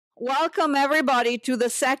Welcome everybody to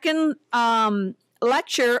the second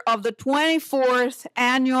lecture of the 24th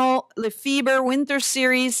annual Lefeber Winter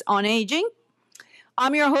Series on Aging.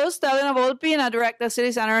 I'm your host, Elena Volpi, and I direct the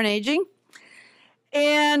City Center on Aging.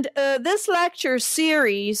 And this lecture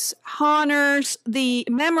series honors the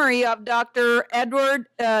memory of Dr. Edward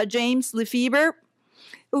James Lefeber,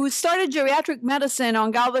 who started geriatric medicine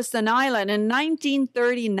on Galveston Island in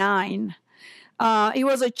 1939. He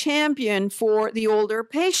was a champion for the older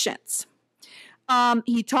patients.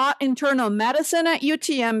 He taught internal medicine at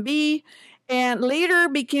UTMB and later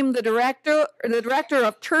became the director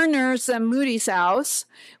of Turner's and Moody's House,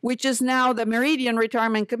 which is now the Meridian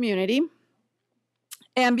Retirement Community.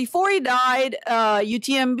 And before he died,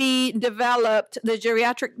 UTMB developed the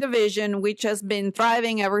geriatric division, which has been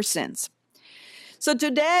thriving ever since. So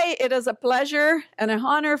today it is a pleasure and an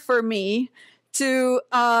honor for me to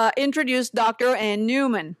introduce Dr. Ann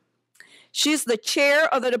Newman. She's the chair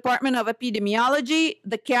of the Department of Epidemiology,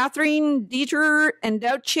 the Katherine Detre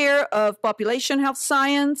Endowed Chair of Population Health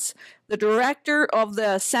Science, the director of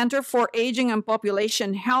the Center for Aging and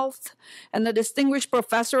Population Health, and the distinguished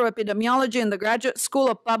professor of epidemiology in the Graduate School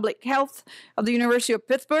of Public Health of the University of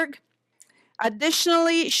Pittsburgh.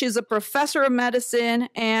 Additionally, she's a professor of medicine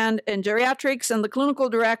and in geriatrics and the clinical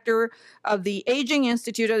director of the Aging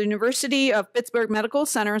Institute at the University of Pittsburgh Medical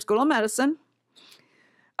Center and School of Medicine.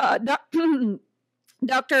 Dr.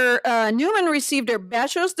 Newman received her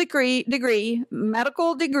bachelor's degree,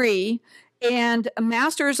 medical degree, and a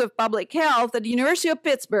master's of public health at the University of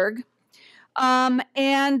Pittsburgh.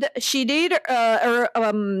 And she did her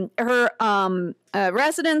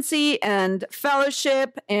residency and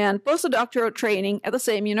fellowship and postdoctoral training at the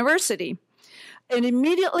same university. And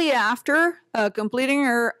immediately after completing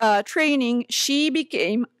her training, she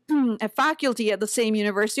became a faculty at the same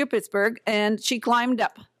University of Pittsburgh, and she climbed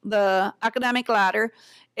up the academic ladder,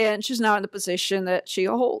 and she's now in the position that she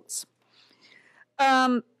holds.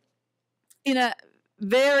 In a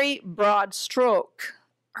very broad stroke,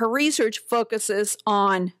 her research focuses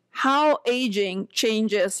on how aging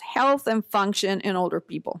changes health and function in older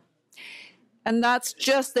people. And that's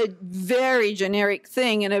just a very generic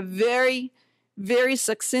thing and a very, very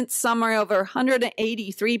succinct summary of her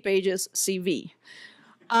 183 pages CV.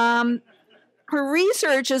 Her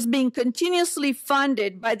research has been continuously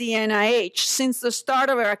funded by the NIH since the start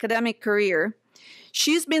of her academic career.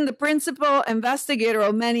 She's been the principal investigator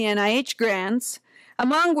of many NIH grants,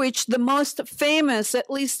 among which the most famous, at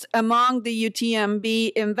least among the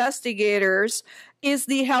UTMB investigators, is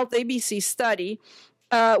the Health ABC study,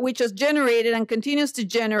 which has generated and continues to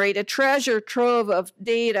generate a treasure trove of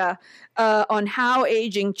data on how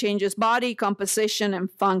aging changes body composition and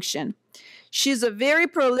function. She's a very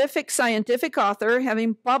prolific scientific author,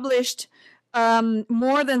 having published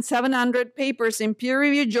more than 700 papers in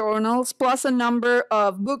peer-reviewed journals, plus a number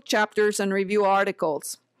of book chapters and review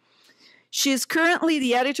articles. She is currently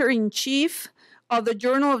the editor-in-chief of the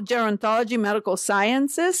Journal of Gerontology Medical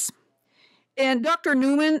Sciences. And Dr.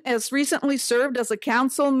 Newman has recently served as a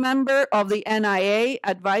council member of the NIA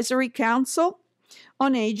Advisory Council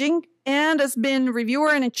on Aging and has been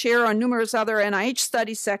reviewer and a chair on numerous other NIH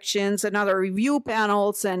study sections and other review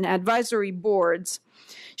panels and advisory boards.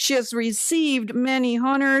 She has received many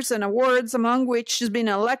honors and awards, among which she's been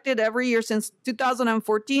elected every year since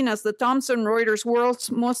 2014 as the Thomson Reuters World's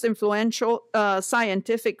Most Influential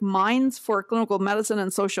Scientific Minds for Clinical Medicine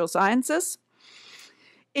and Social Sciences.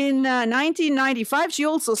 In 1995, she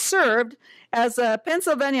also served as a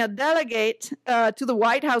Pennsylvania delegate to the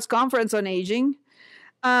White House Conference on Aging.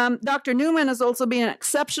 Dr. Newman has also been an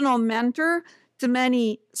exceptional mentor to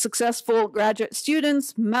many successful graduate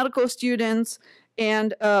students, medical students,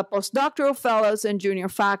 and postdoctoral fellows and junior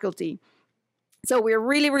faculty. So we're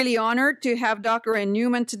really, really honored to have Dr. Ann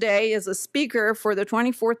Newman today as a speaker for the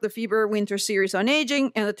 24th Lefeber Winter Series on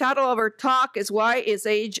Aging. And the title of her talk is Why is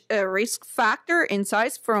Age a Risk Factor?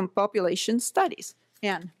 Insights from Population Studies.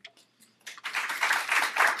 Ann.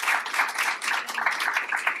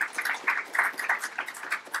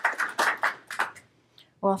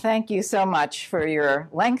 Well, thank you so much for your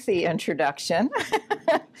lengthy introduction.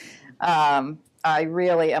 I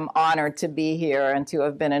really am honored to be here and to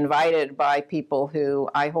have been invited by people who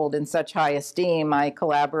I hold in such high esteem. I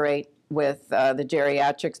collaborate with the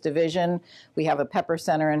Geriatrics Division. We have a Pepper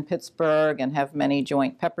Center in Pittsburgh and have many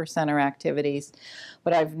joint Pepper Center activities.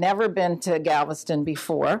 But I've never been to Galveston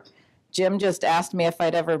before. Jim just asked me if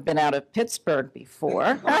I'd ever been out of Pittsburgh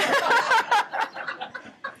before.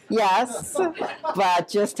 Yes, but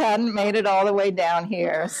just hadn't made it all the way down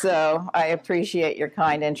here. So I appreciate your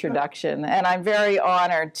kind introduction. And I'm very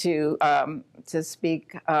honored to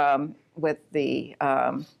speak with the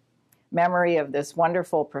memory of this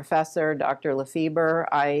wonderful professor, Dr. Lefeber.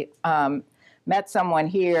 I met someone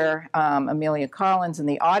here, Amelia Collins, in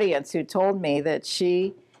the audience, who told me that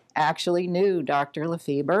she actually knew Dr.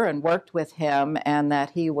 Lefeber and worked with him, and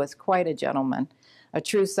that he was quite a gentleman, a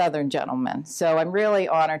true Southern gentleman. So I'm really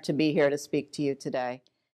honored to be here to speak to you today.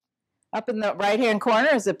 Up in the right-hand corner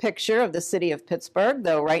is a picture of the city of Pittsburgh,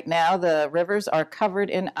 though right now the rivers are covered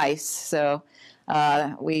in ice. So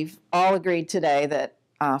we've all agreed today that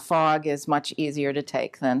fog is much easier to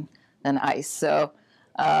take than ice. So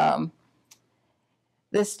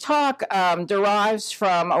this talk derives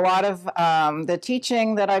from a lot of the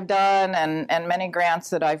teaching that I've done and many grants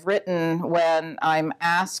that I've written when I'm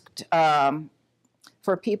asked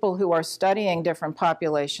for people who are studying different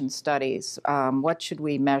population studies, what should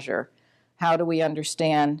we measure? How do we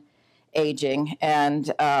understand aging?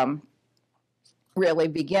 And really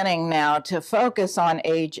beginning now to focus on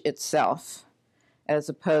age itself as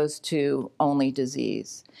opposed to only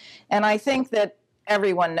disease. And I think that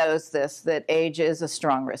everyone knows this, that age is a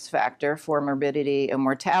strong risk factor for morbidity and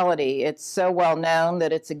mortality. It's so well known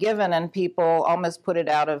that it's a given, and people almost put it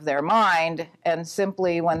out of their mind, and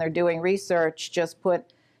simply when they're doing research just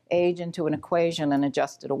put age into an equation and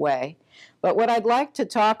adjust it away. But what I'd like to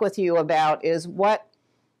talk with you about is what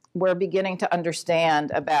we're beginning to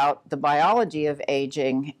understand about the biology of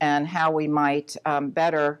aging and how we might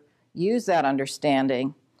better use that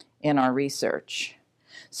understanding in our research.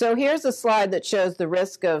 So here's a slide that shows the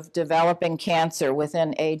risk of developing cancer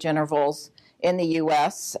within age intervals in the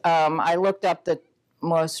U.S. I looked up the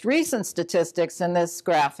most recent statistics, and this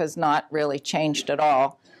graph has not really changed at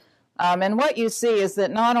all. And what you see is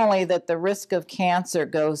that not only that the risk of cancer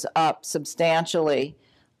goes up substantially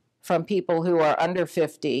from people who are under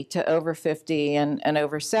 50 to over 50 and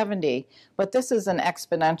over 70, but this is an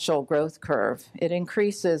exponential growth curve. It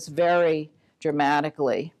increases very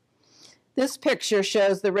dramatically. This picture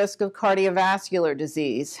shows the risk of cardiovascular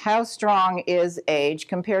disease. How strong is age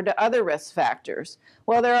compared to other risk factors?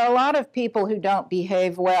 Well, there are a lot of people who don't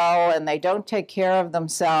behave well and they don't take care of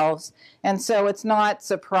themselves, and so it's not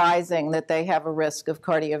surprising that they have a risk of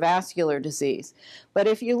cardiovascular disease. But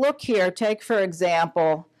if you look here, take for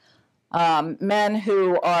example, men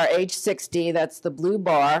who are age 60, that's the blue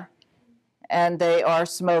bar, and they are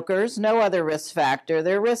smokers, no other risk factor.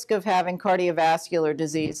 Their risk of having cardiovascular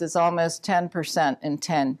disease is almost 10% in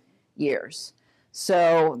 10 years.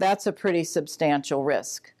 So that's a pretty substantial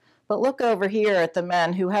risk. But look over here at the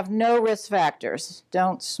men who have no risk factors,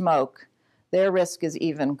 don't smoke. Their risk is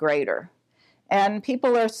even greater. And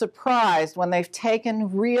people are surprised when they've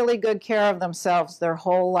taken really good care of themselves their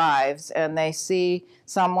whole lives and they see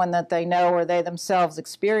someone that they know or they themselves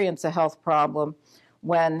experience a health problem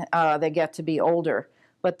when they get to be older.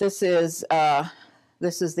 But this is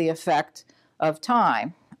the effect of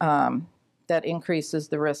time that increases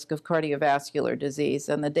the risk of cardiovascular disease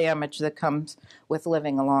and the damage that comes with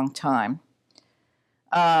living a long time.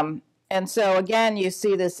 And so again, you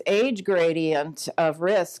see this age gradient of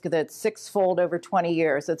risk that's sixfold over 20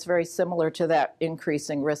 years. It's very similar to that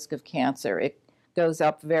increasing risk of cancer. It goes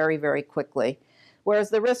up very, very quickly. Whereas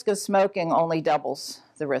the risk of smoking only doubles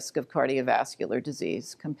the risk of cardiovascular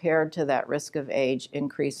disease compared to that risk of age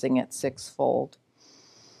increasing at sixfold.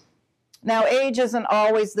 Now, age isn't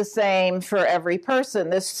always the same for every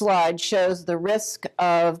person. This slide shows the risk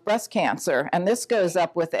of breast cancer, and this goes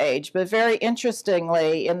up with age. But very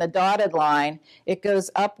interestingly, in the dotted line, it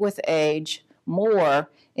goes up with age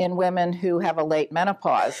more in women who have a late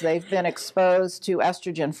menopause. They've been exposed to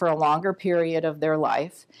estrogen for a longer period of their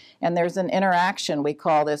life, and there's an interaction, we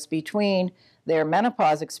call this, between their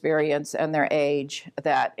menopause experience and their age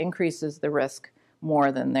that increases the risk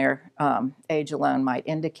more than their age alone might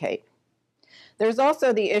indicate. There's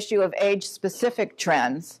also the issue of age-specific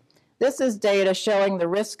trends. This is data showing the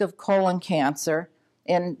risk of colon cancer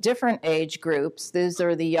in different age groups. These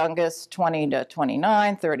are the youngest, 20 to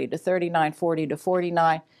 29, 30 to 39, 40 to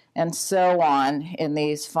 49, and so on in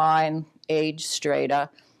these fine age strata.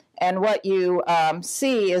 And what you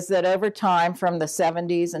see is that over time, from the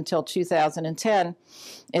 70s until 2010,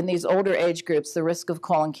 in these older age groups, the risk of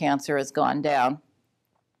colon cancer has gone down.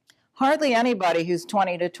 Hardly anybody who's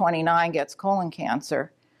 20 to 29 gets colon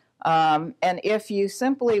cancer. And if you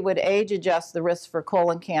simply would age adjust the risk for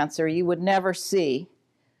colon cancer, you would never see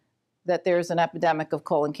that there's an epidemic of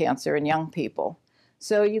colon cancer in young people.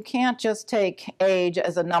 So you can't just take age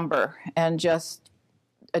as a number and just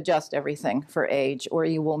adjust everything for age, or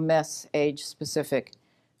you will miss age-specific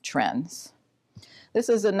trends. This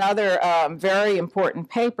is another very important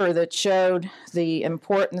paper that showed the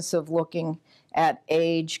importance of looking at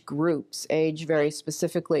age groups, age very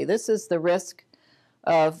specifically. This is the risk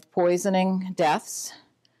of poisoning deaths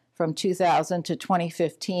from 2000 to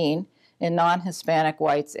 2015 in non-Hispanic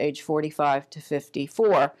whites age 45 to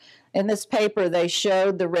 54. In this paper, they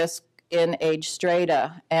showed the risk in age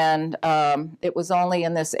strata, and it was only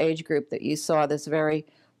in this age group that you saw this very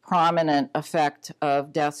prominent effect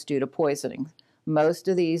of deaths due to poisoning. Most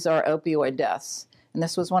of these are opioid deaths. And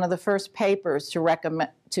this was one of the first papers to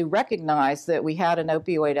recognize that we had an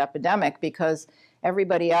opioid epidemic because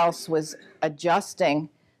everybody else was adjusting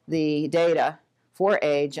the data for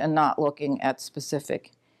age and not looking at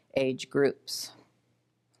specific age groups.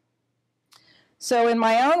 So in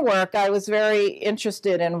my own work, I was very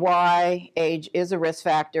interested in why age is a risk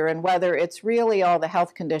factor and whether it's really all the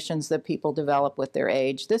health conditions that people develop with their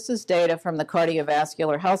age. This is data from the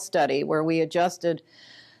cardiovascular health study where we adjusted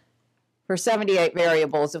for 78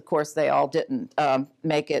 variables. Of course, they all didn't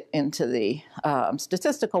make it into the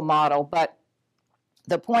statistical model, but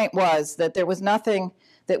the point was that there was nothing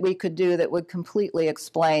that we could do that would completely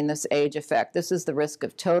explain this age effect. This is the risk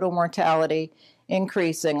of total mortality,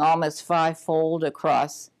 increasing almost fivefold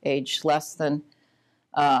across age less than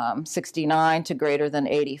 69 to greater than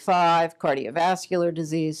 85, cardiovascular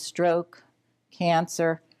disease, stroke,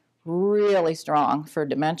 cancer, really strong for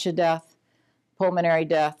dementia death, pulmonary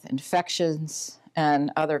death, infections,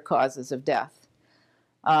 and other causes of death.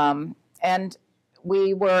 And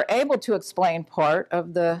we were able to explain part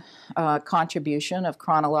of the contribution of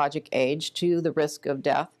chronologic age to the risk of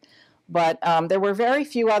death, but there were very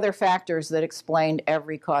few other factors that explained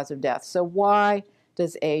every cause of death. So why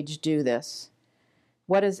does age do this?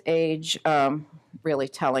 What is age really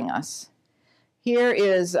telling us? Here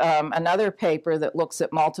is another paper that looks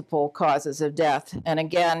at multiple causes of death. And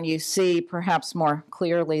again, you see perhaps more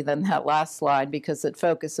clearly than that last slide because it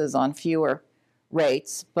focuses on fewer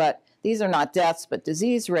rates. But these are not deaths, but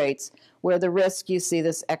disease rates, where the risk, you see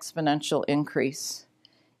this exponential increase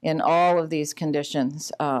in all of these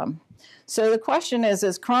conditions. So the question is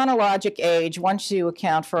chronologic age, once you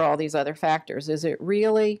account for all these other factors, is it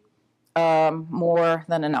really more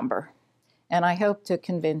than a number? And I hope to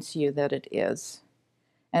convince you that it is.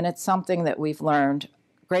 And it's something that we've learned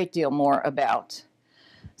a great deal more about.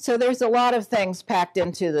 So there's a lot of things packed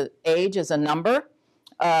into the age as a number.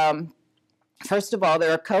 First of all,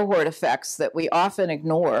 there are cohort effects that we often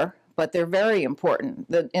ignore, but they're very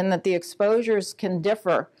important in that the exposures can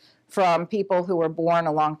differ from people who were born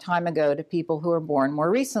a long time ago to people who were born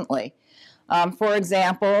more recently. For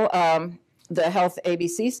example, the Health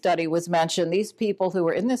ABC study was mentioned. These people who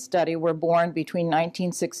were in this study were born between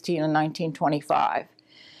 1916 and 1925.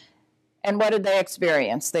 And what did they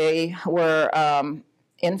experience? They were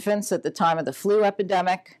infants at the time of the flu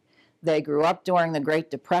epidemic. They grew up during the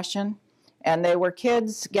Great Depression. And they were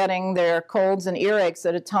kids getting their colds and earaches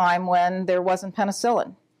at a time when there wasn't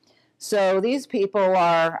penicillin. So these people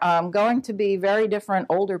are going to be very different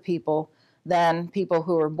older people than people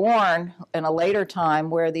who were born in a later time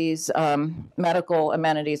where these medical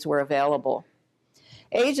amenities were available.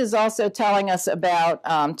 Age is also telling us about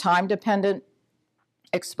time-dependent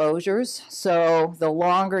exposures. So the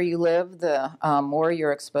longer you live, the more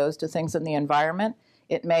you're exposed to things in the environment.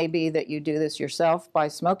 It may be that you do this yourself by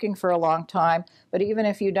smoking for a long time, but even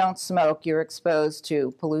if you don't smoke, you're exposed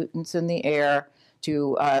to pollutants in the air,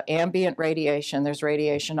 to ambient radiation. There's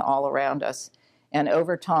radiation all around us. And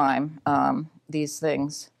over time, these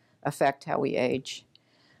things affect how we age.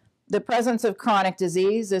 The presence of chronic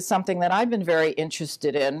disease is something that I've been very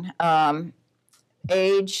interested in.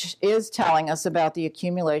 Age is telling us about the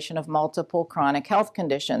accumulation of multiple chronic health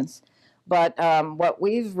conditions. But what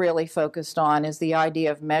we've really focused on is the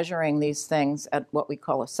idea of measuring these things at what we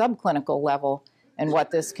call a subclinical level and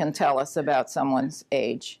what this can tell us about someone's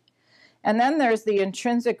age. And then there's the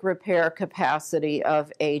intrinsic repair capacity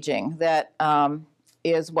of aging that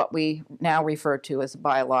is what we now refer to as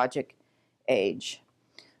biologic age.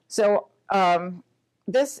 So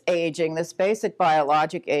this aging, this basic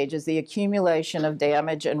biologic age, is the accumulation of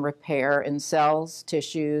damage and repair in cells,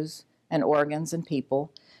 tissues, and organs in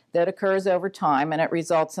people that occurs over time, and it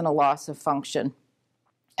results in a loss of function.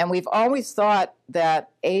 And we've always thought that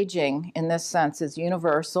aging, in this sense, is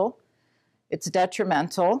universal. It's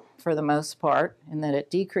detrimental, for the most part, in that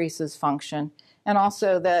it decreases function, and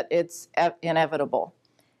also that it's inevitable.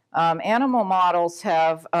 Animal models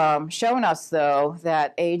have shown us, though,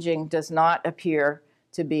 that aging does not appear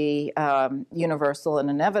to be universal and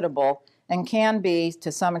inevitable, and can be,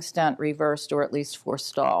 to some extent, reversed or at least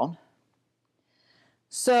forestalled.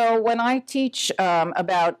 So when I teach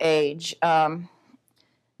about age,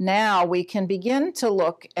 now we can begin to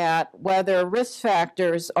look at whether risk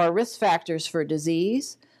factors are risk factors for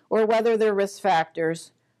disease or whether they're risk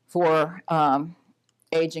factors for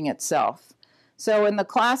aging itself. So in the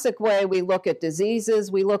classic way we look at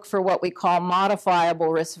diseases, we look for what we call modifiable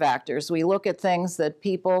risk factors. We look at things that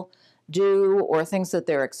people do or things that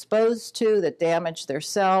they're exposed to that damage their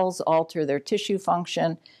cells, alter their tissue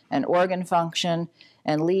function and organ function,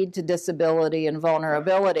 and lead to disability and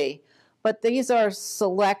vulnerability. But these are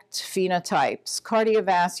select phenotypes.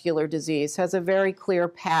 Cardiovascular disease has a very clear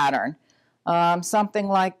pattern. Something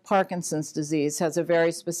like Parkinson's disease has a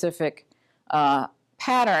very specific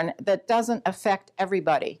pattern that doesn't affect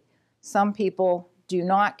everybody. Some people do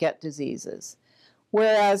not get diseases.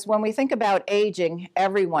 Whereas when we think about aging,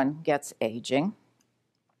 everyone gets aging.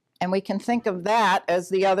 And we can think of that as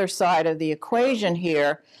the other side of the equation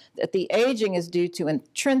here, that the aging is due to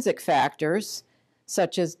intrinsic factors,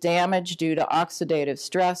 such as damage due to oxidative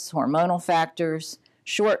stress, hormonal factors,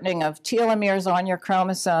 shortening of telomeres on your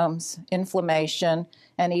chromosomes, inflammation,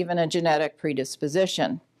 and even a genetic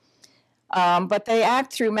predisposition. But they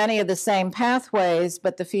act through many of the same pathways,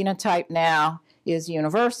 but the phenotype now is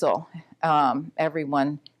universal.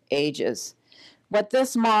 Everyone ages. What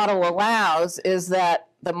this model allows is that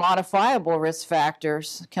the modifiable risk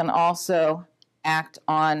factors can also act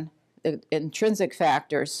on the intrinsic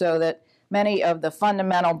factors so that many of the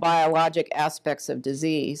fundamental biologic aspects of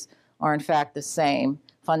disease are in fact the same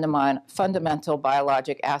fundamental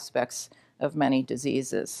biologic aspects of many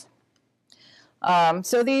diseases.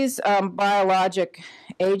 So these biologic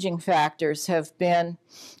aging factors have been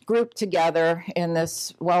grouped together in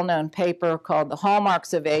this well-known paper called The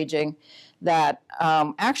Hallmarks of Aging that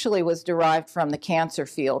actually was derived from the cancer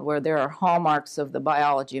field, where there are hallmarks of the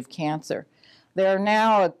biology of cancer. There are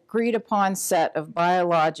now an agreed-upon set of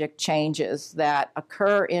biologic changes that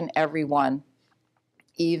occur in everyone,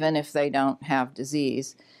 even if they don't have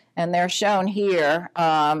disease. And they're shown here,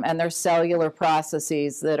 and they're cellular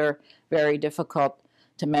processes that are very difficult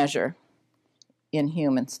to measure in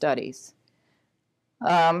human studies.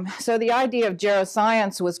 So the idea of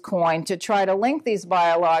geroscience was coined to try to link these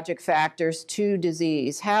biologic factors to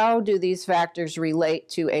disease. How do these factors relate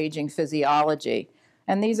to aging physiology?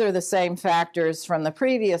 And these are the same factors from the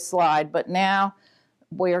previous slide, but now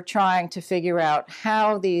we're trying to figure out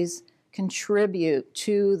how these contribute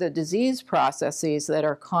to the disease processes that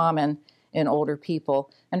are common in older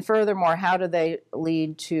people. And furthermore, how do they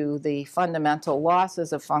lead to the fundamental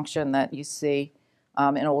losses of function that you see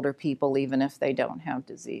in older people, even if they don't have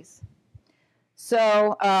disease?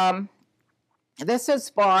 So this has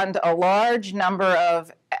spawned a large number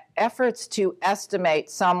of efforts to estimate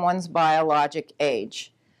someone's biologic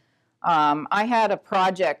age. I had a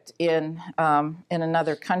project in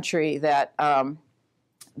another country that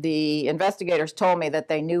the investigators told me that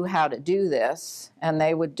they knew how to do this, and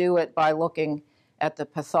they would do it by looking at the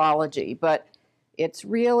pathology. But it's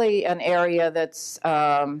really an area that's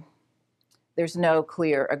there's no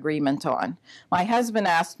clear agreement on. My husband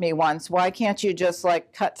asked me once, why can't you just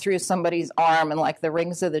like cut through somebody's arm and like the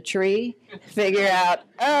rings of the tree, figure out,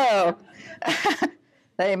 oh,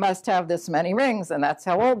 they must have this many rings and that's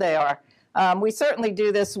how old they are. We certainly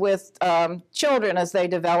do this with children as they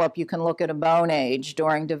develop. You can look at a bone age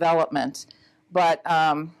during development, but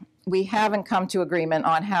we haven't come to agreement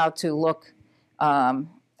on how to look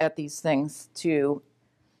at these things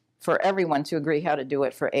for everyone to agree how to do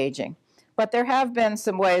it for aging. But there have been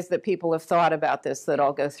some ways that people have thought about this that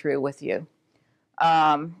I'll go through with you.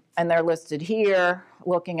 And they're listed here,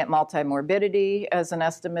 looking at multimorbidity as an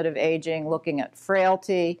estimate of aging, looking at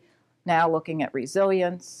frailty, now looking at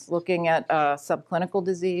resilience, looking at subclinical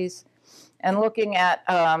disease, and looking at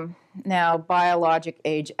now biologic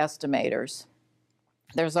age estimators.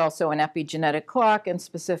 There's also an epigenetic clock and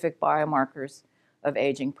specific biomarkers of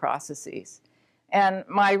aging processes. And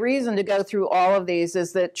my reason to go through all of these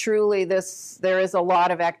is that truly there is a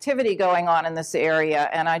lot of activity going on in this area,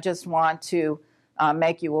 and I just want to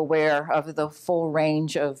make you aware of the full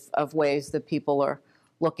range of ways that people are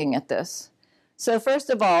looking at this. So first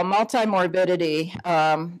of all,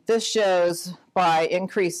 multimorbidity. This shows by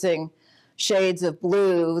increasing shades of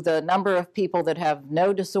blue the number of people that have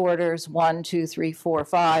no disorders, 1, 2, 3, 4,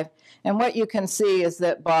 5. And what you can see is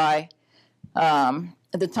that by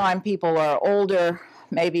the time people are older,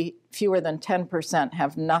 maybe fewer than 10%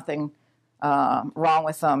 have nothing wrong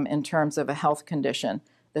with them in terms of a health condition.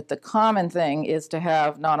 That the common thing is to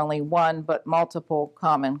have not only one, but multiple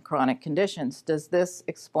common chronic conditions. Does this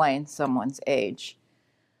explain someone's age?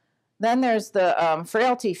 Then there's the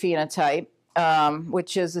frailty phenotype,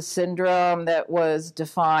 which is a syndrome that was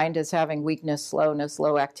defined as having weakness, slowness,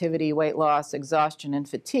 low activity, weight loss, exhaustion, and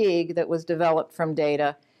fatigue that was developed from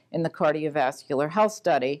data in the cardiovascular health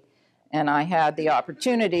study. And I had the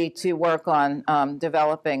opportunity to work on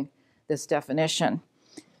developing this definition.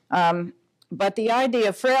 But the idea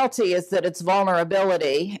of frailty is that it's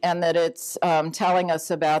vulnerability and that it's telling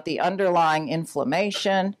us about the underlying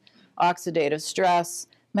inflammation, oxidative stress,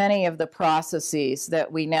 many of the processes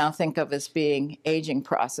that we now think of as being aging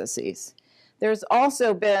processes. There's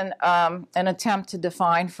also been an attempt to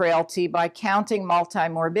define frailty by counting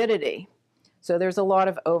multimorbidity. So there's a lot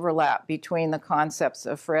of overlap between the concepts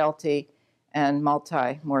of frailty and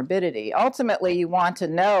multimorbidity. Ultimately, you want to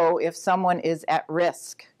know if someone is at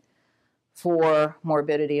risk for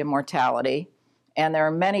morbidity and mortality. And there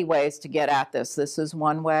are many ways to get at this. This is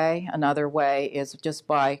one way. Another way is just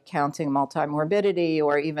by counting multimorbidity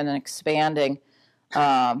or even expanding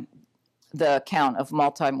the count of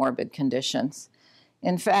multimorbid conditions.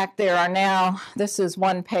 In fact, there are now, this is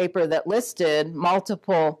one paper that listed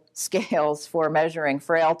multiple scales for measuring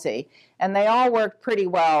frailty, and they all work pretty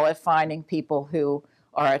well at finding people who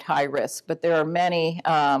are at high risk. But there are many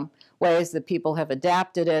ways that people have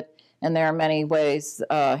adapted it, and there are many ways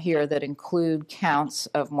here that include counts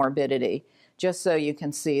of morbidity, just so you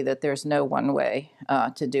can see that there's no one way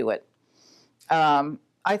to do it.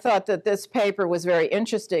 I thought that this paper was very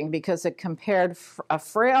interesting because it compared a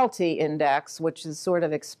frailty index, which is sort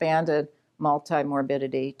of expanded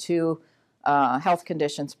multimorbidity, to health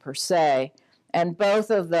conditions per se, and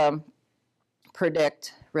both of them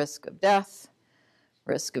predict risk of death,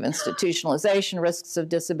 risk of institutionalization, risks of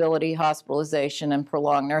disability, hospitalization, and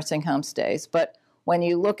prolonged nursing home stays. But when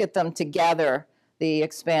you look at them together, the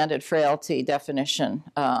expanded frailty definition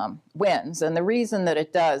wins. And the reason that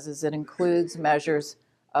it does is it includes measures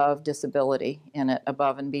of disability in it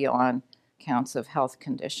above and beyond counts of health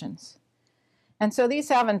conditions. And so these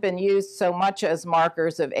haven't been used so much as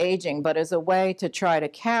markers of aging, but as a way to try to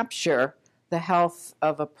capture the health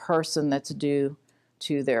of a person that's due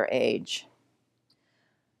to their age.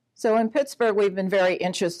 So in Pittsburgh, we've been very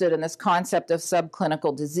interested in this concept of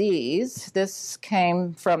subclinical disease. This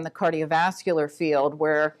came from the cardiovascular field,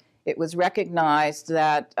 where it was recognized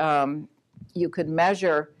that you could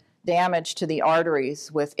measure damage to the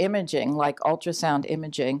arteries with imaging, like ultrasound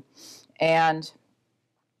imaging, and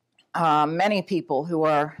many people who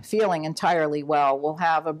are feeling entirely well will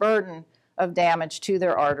have a burden of damage to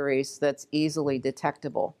their arteries that's easily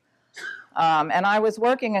detectable. And I was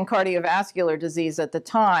working in cardiovascular disease at the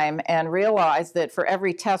time and realized that for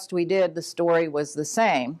every test we did, the story was the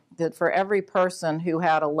same, that for every person who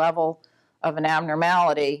had a level of an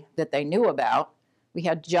abnormality that they knew about, we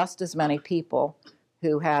had just as many people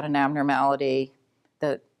who had an abnormality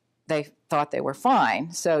that they thought they were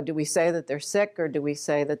fine. So do we say that they're sick, or do we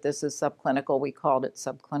say that this is subclinical? We called it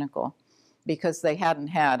subclinical because they hadn't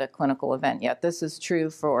had a clinical event yet. This is true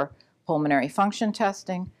for pulmonary function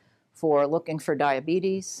testing, for looking for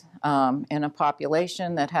diabetes in a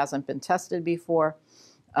population that hasn't been tested before,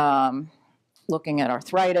 looking at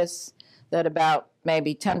arthritis, that about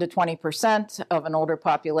maybe 10 to 20% of an older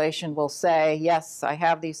population will say, yes, I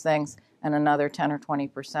have these things, and another 10 or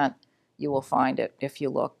 20% you will find it if you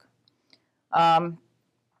look.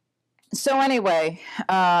 So anyway,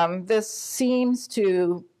 this seems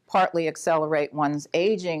to partly accelerate one's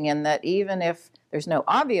aging in that even if there's no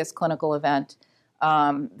obvious clinical event,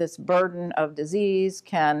 this burden of disease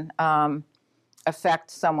can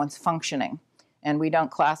affect someone's functioning. And we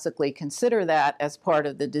don't classically consider that as part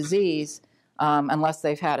of the disease unless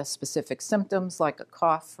they've had specific symptoms like a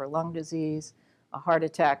cough or lung disease, a heart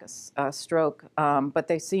attack, a stroke, but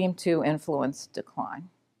they seem to influence decline.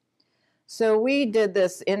 So we did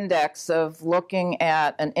this index of looking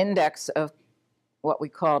at an index of what we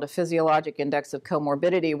called a physiologic index of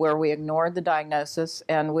comorbidity, where we ignored the diagnosis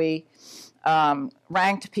and we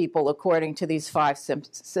ranked people according to these 5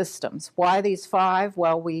 systems. Why these 5?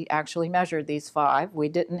 Well, we actually measured these 5. We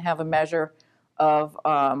didn't have a measure of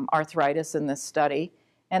arthritis in this study,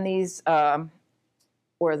 and these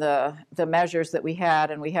were the measures that we had,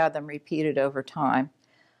 and we had them repeated over time.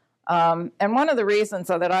 And one of the reasons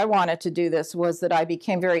that I wanted to do this was that I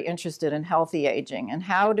became very interested in healthy aging. And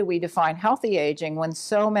how do we define healthy aging when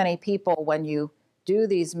so many people, when you do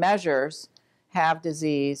these measures, have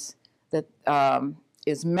disease that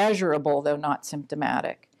is measurable, though not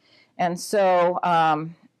symptomatic? And so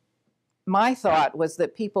my thought was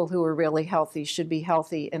that people who are really healthy should be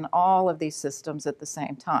healthy in all of these systems at the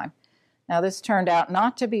same time. Now, this turned out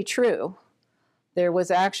not to be true. There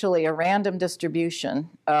was actually a random distribution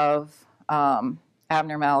of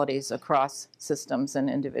abnormalities across systems and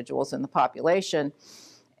individuals in the population.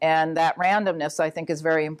 And that randomness, I think, is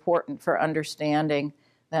very important for understanding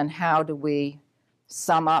then how do we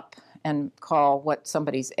sum up and call what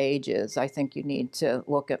somebody's age is. I think you need to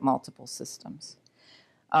look at multiple systems.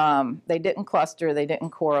 They didn't cluster, they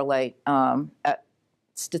didn't correlate.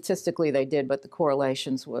 Statistically they did, but the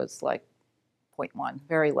correlations was like 0.1,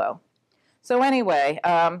 very low. So anyway,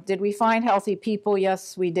 did we find healthy people?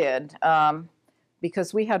 Yes, we did,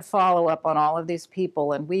 because we had follow-up on all of these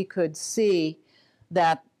people, and we could see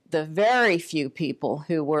that the very few people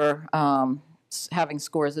who were having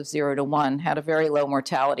scores of 0 to 1 had a very low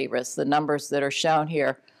mortality risk. The numbers that are shown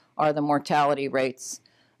here are the mortality rates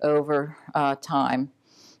over time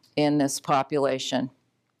in this population.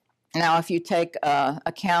 Now, if you take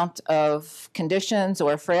account of conditions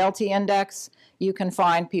or frailty index, you can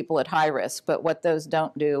find people at high risk. But what those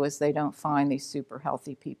don't do is they don't find these super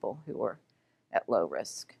healthy people who are at low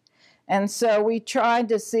risk. And so we tried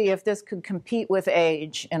to see if this could compete with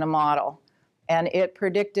age in a model. And it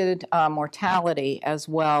predicted mortality as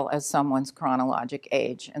well as someone's chronologic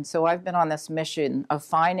age. And so I've been on this mission of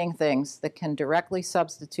finding things that can directly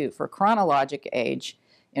substitute for chronologic age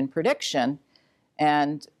in prediction,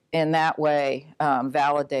 and in that way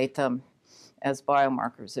validate them as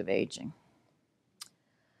biomarkers of aging.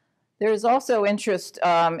 There's also interest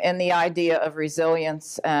in the idea of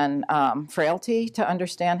resilience and frailty to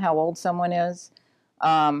understand how old someone is.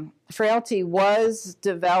 Frailty was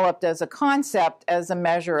developed as a concept as a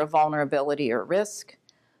measure of vulnerability or risk,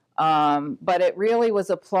 but it really was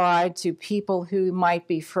applied to people who might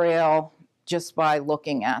be frail just by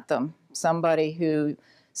looking at them. Somebody who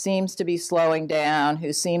seems to be slowing down,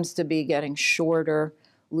 who seems to be getting shorter,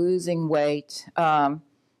 losing weight,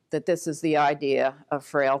 that this is the idea of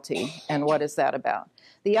frailty. And what is that about?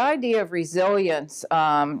 The idea of resilience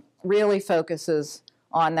really focuses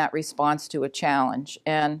on that response to a challenge.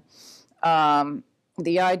 And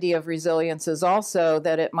the idea of resilience is also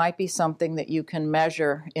that it might be something that you can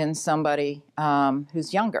measure in somebody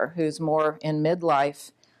who's younger, who's more in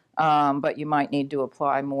midlife, but you might need to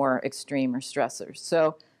apply more extreme or stressors.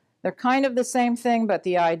 So they're kind of the same thing, but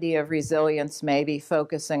the idea of resilience may be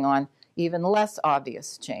focusing on even less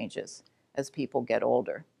obvious changes as people get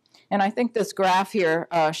older. And I think this graph here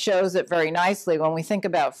shows it very nicely. When we think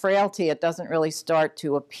about frailty, it doesn't really start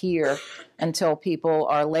to appear until people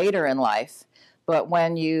are later in life. But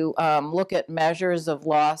when you look at measures of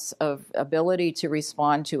loss of ability to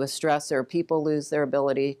respond to a stressor, people lose their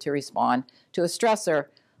ability to respond to a stressor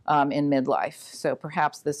in midlife. So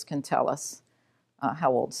perhaps this can tell us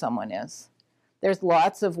how old someone is. There's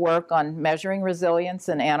lots of work on measuring resilience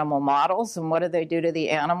in animal models. And what do they do to the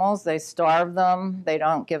animals? They starve them. They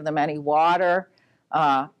don't give them any water.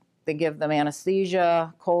 They give them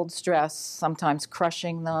anesthesia, cold stress, sometimes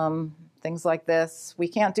crushing them, things like this. We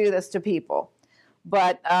can't do this to people.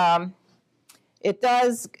 But it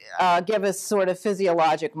does give us sort of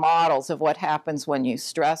physiologic models of what happens when you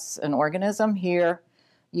stress an organism. Here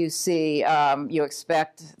you see you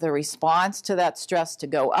expect the response to that stress to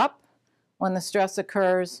go up when the stress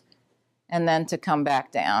occurs, and then to come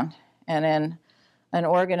back down. And in an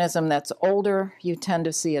organism that's older, you tend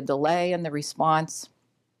to see a delay in the response,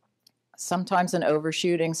 sometimes an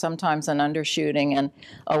overshooting, sometimes an undershooting, and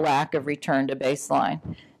a lack of return to baseline.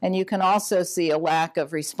 And you can also see a lack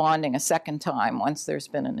of responding a second time once there's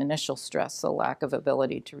been an initial stress, a lack of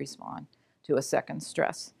ability to respond to a second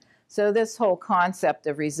stress. So this whole concept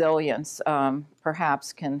of resilience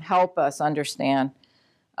perhaps can help us understand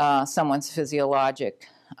someone's physiologic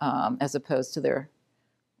as opposed to their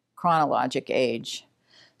chronologic age.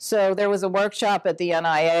 So there was a workshop at the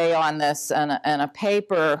NIA on this and a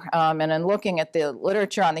paper, and in looking at the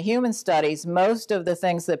literature on the human studies, most of the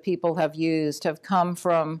things that people have used have come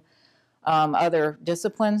from other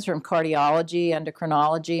disciplines, from cardiology,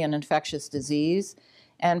 endocrinology, and infectious disease.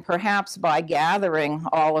 And perhaps by gathering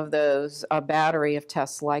all of those, a battery of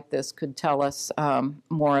tests like this could tell us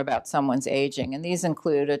more about someone's aging. And these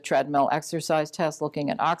include a treadmill exercise test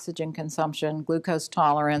looking at oxygen consumption, glucose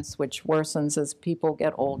tolerance, which worsens as people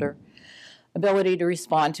get older, ability to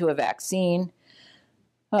respond to a vaccine,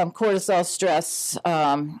 cortisol stress,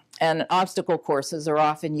 and obstacle courses are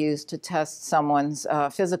often used to test someone's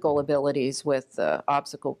physical abilities with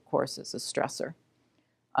obstacle courses as a stressor.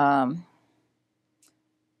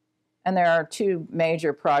 And there are two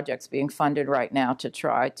major projects being funded right now to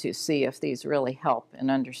try to see if these really help in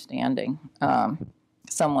understanding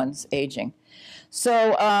someone's aging.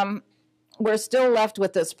 So we're still left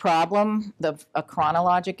with this problem, a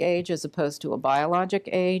chronologic age as opposed to a biologic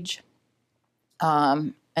age.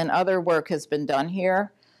 And other work has been done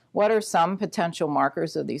here. What are some potential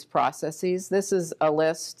markers of these processes? This is a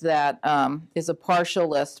list that is a partial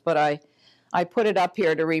list, but I put it up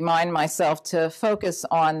here to remind myself to focus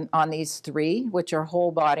on these three, which are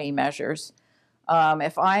whole body measures.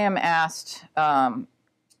 If I am asked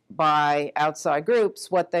by outside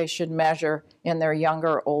groups what they should measure in their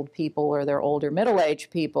younger old people or their older middle-aged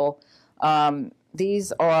people.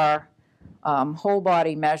 These are whole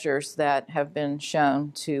body measures that have been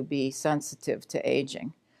shown to be sensitive to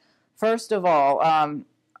aging. First of all,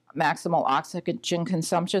 maximal oxygen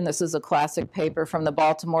consumption. This is a classic paper from the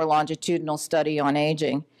Baltimore Longitudinal Study on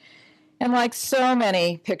Aging. And like so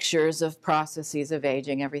many pictures of processes of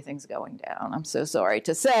aging, everything's going down, I'm so sorry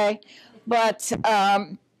to say. But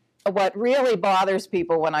what really bothers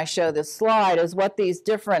people when I show this slide is what these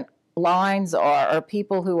different lines are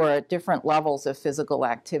people who are at different levels of physical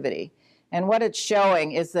activity. And what it's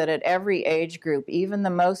showing is that at every age group, even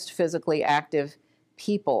the most physically active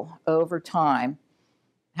people over time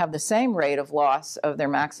have the same rate of loss of their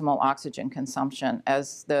maximal oxygen consumption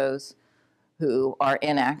as those who are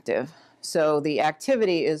inactive. So the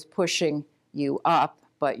activity is pushing you up,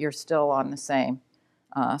 but you're still on the same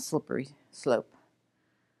slippery slope.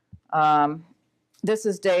 This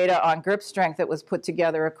is data on grip strength that was put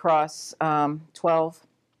together across 12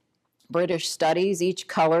 British studies. Each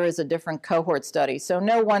color is a different cohort study. So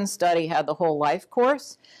no one study had the whole life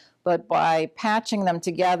course, but by patching them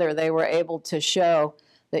together, they were able to show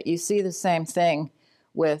that you see the same thing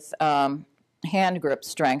with hand grip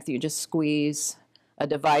strength. You just squeeze a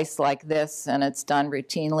device like this, and it's done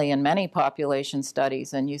routinely in many population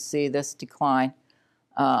studies, and you see this decline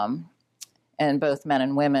in both men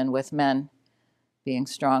and women, with men being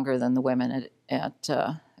stronger than the women at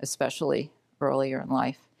especially earlier in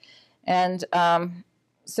life. And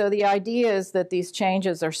so the idea is that these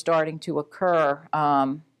changes are starting to occur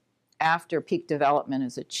after peak development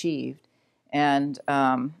is achieved, and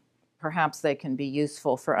perhaps they can be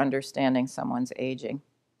useful for understanding someone's aging.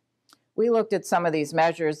 We looked at some of these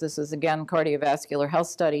measures. This is, again, cardiovascular health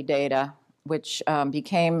study data, which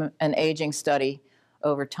became an aging study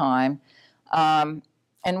over time. And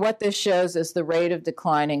what this shows is the rate of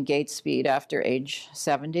decline in gait speed after age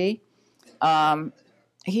 70.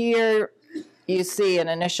 Here you see an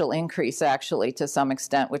initial increase, actually, to some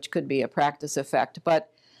extent, which could be a practice effect.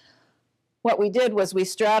 But what we did was we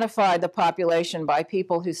stratified the population by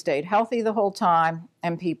people who stayed healthy the whole time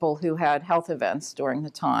and people who had health events during the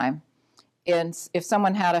time. And if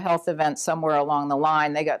someone had a health event somewhere along the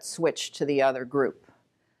line, they got switched to the other group.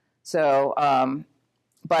 So,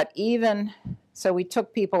 so we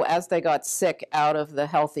took people as they got sick out of the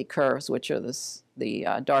healthy curves, which are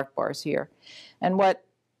the dark bars here. And what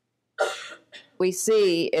we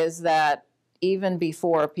see is that even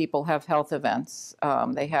before people have health events,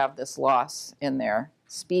 they have this loss in their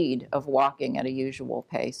speed of walking at a usual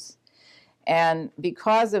pace. And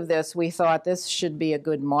because of this, we thought this should be a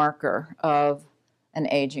good marker of an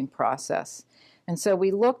aging process. And so we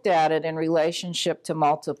looked at it in relationship to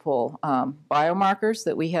multiple biomarkers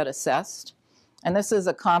that we had assessed. And this is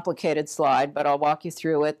a complicated slide, but I'll walk you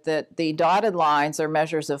through it. That the dotted lines are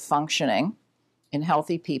measures of functioning in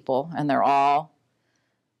healthy people, and they're all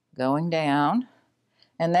going down.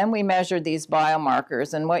 And then we measured these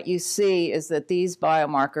biomarkers, and what you see is that these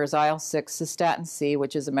biomarkers, IL-6, cystatin C,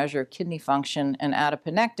 which is a measure of kidney function, and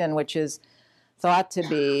adiponectin, which is thought to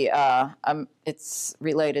be, it's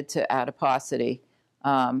related to adiposity,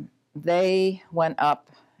 they went up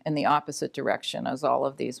in the opposite direction as all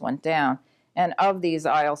of these went down. And of these,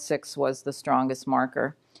 IL-6 was the strongest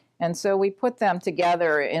marker. And so we put them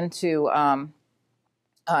together into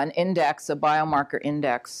an index, a biomarker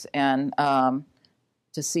index, and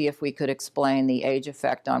to see if we could explain the age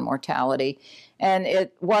effect on mortality. And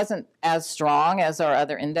it wasn't as strong as our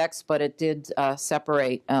other index, but it did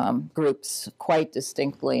separate groups quite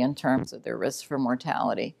distinctly in terms of their risk for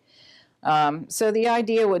mortality. So the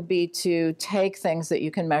idea would be to take things that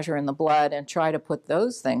you can measure in the blood and try to put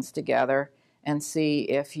those things together and see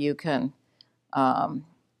if you can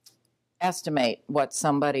estimate what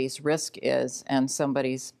somebody's risk is and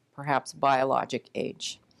somebody's perhaps biologic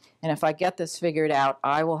age. And if I get this figured out,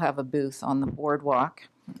 I will have a booth on the boardwalk,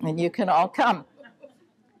 and you can all come.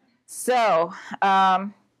 So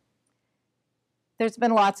there's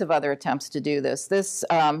been lots of other attempts to do this. This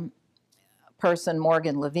person,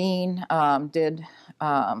 Morgan Levine, did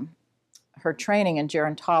her training in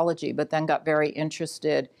gerontology, but then got very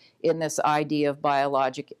interested in this idea of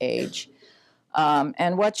biologic age.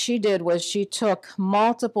 And what she did was she took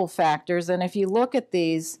multiple factors, and if you look at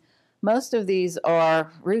these, most of these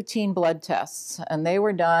are routine blood tests, and they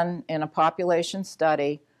were done in a population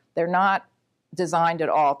study. They're not designed at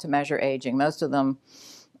all to measure aging. Most of them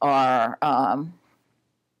are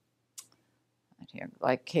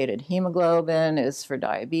glycated hemoglobin is for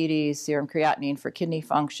diabetes, serum creatinine for kidney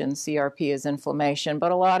function, CRP is inflammation,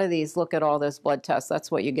 but a lot of these look at all those blood tests. That's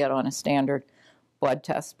what you get on a standard blood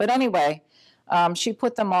tests. But anyway, she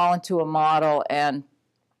put them all into a model and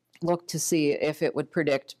looked to see if it would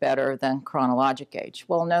predict better than chronologic age.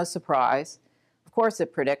 Well, no surprise. Of course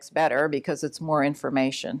it predicts better because it's more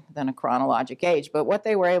information than a chronologic age. But what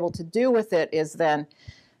they were able to do with it is then,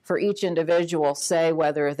 for each individual, say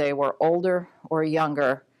whether they were older or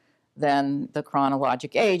younger than the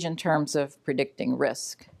chronologic age in terms of predicting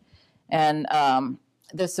risk. And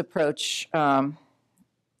this approach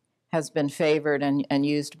has been favored and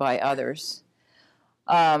used by others.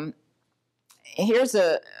 Here's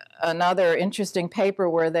another interesting paper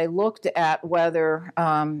where they looked at whether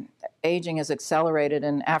aging is accelerated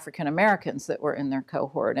in African Americans that were in their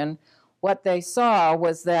cohort. And what they saw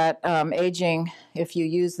was that aging, if you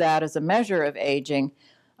use that as a measure of aging,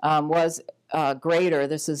 was greater.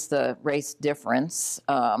 This is the race difference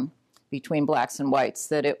between blacks and whites,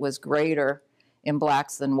 that it was greater in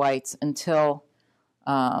blacks than whites until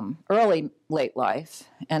early late life.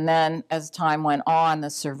 And then as time went on, the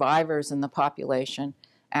survivors in the population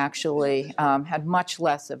actually had much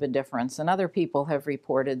less of a difference. And other people have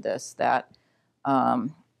reported this, that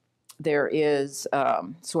there is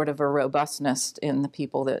sort of a robustness in the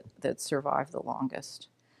people that survive the longest.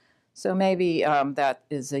 So maybe that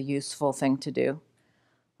is a useful thing to do.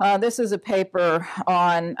 This is a paper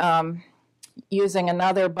on using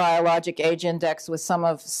another biologic age index with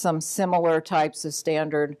some similar types of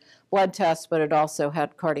standard blood tests, but it also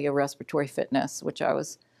had cardiorespiratory fitness, which I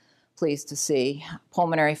was pleased to see,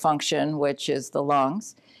 pulmonary function, which is the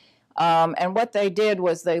lungs. And what they did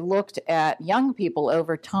was they looked at young people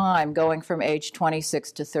over time going from age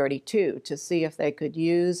 26 to 32 to see if they could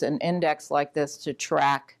use an index like this to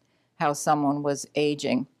track how someone was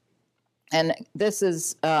aging. And this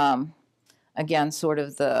is, again, sort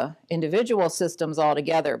of the individual systems all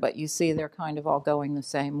together, but you see they're kind of all going the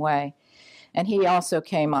same way. And he also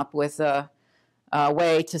came up with a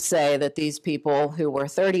way to say that these people who were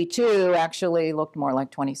 32 actually looked more like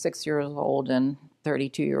 26 years old and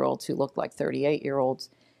 32-year-olds who looked like 38-year-olds,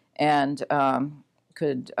 and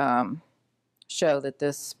could show that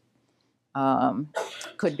this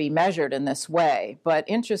could be measured in this way. But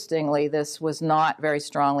interestingly, this was not very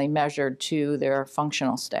strongly measured to their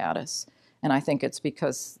functional status. And I think it's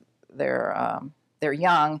because they're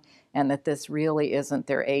young, and that this really isn't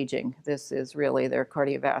their aging. This is really their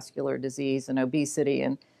cardiovascular disease and obesity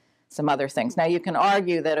and some other things. Now, you can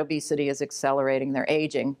argue that obesity is accelerating their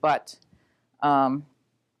aging, but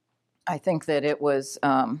I think that it was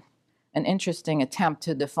an interesting attempt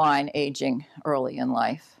to define aging early in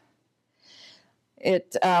life.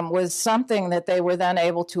 It was something that they were then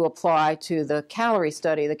able to apply to the calorie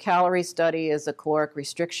study. The calorie study is a caloric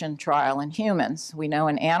restriction trial in humans. We know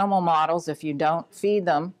in animal models, if you don't feed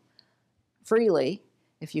them freely,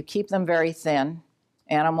 if you keep them very thin,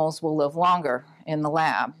 animals will live longer in the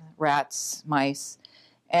lab, rats, mice.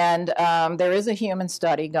 And there is a human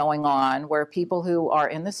study going on where people who are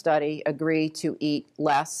in the study agree to eat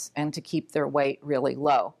less and to keep their weight really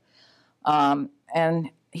low.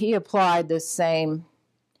 And he applied this same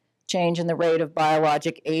change in the rate of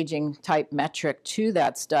biologic aging type metric to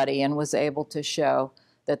that study and was able to show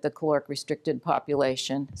that the caloric restricted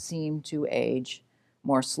population seemed to age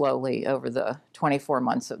more slowly over the 24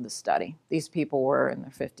 months of the study. These people were in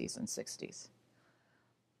their 50s and 60s.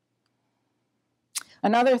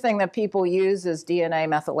 Another thing that people use is DNA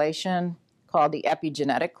methylation, called the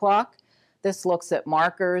epigenetic clock. This looks at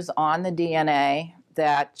markers on the DNA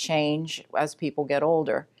that change as people get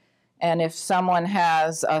older. And if someone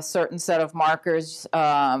has a certain set of markers,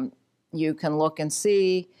 you can look and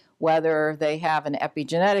see whether they have an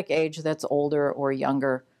epigenetic age that's older or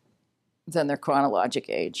younger than their chronologic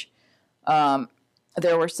age.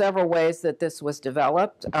 There were several ways that this was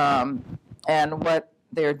developed, and what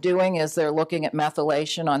they're doing is they're looking at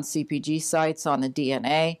methylation on CpG sites on the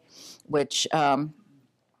DNA, which are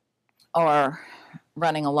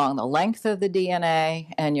running along the length of the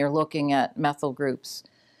DNA, and you're looking at methyl groups.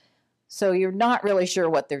 So you're not really sure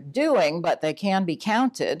what they're doing, but they can be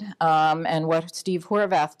counted. And what Steve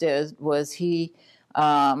Horvath did was he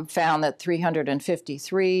found that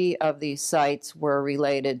 353 of these sites were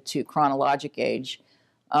related to chronologic age.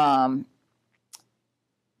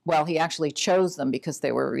 Well, he actually chose them because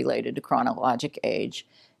they were related to chronologic age.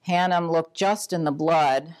 Hannum looked just in the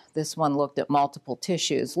blood. This one looked at multiple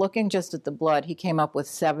tissues. Looking just at the blood, he came up with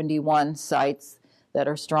 71 sites that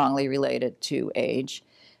are strongly related to age.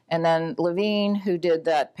 And then Levine, who did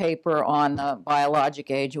that paper on the biologic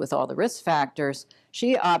age with all the risk factors,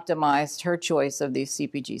 she optimized her choice of these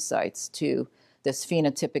CpG sites to this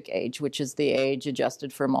phenotypic age, which is the age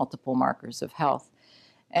adjusted for multiple markers of health.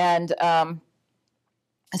 And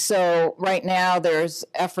So right now there's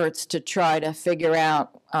efforts to try to figure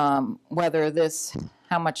out how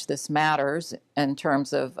much this matters in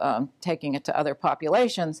terms of taking it to other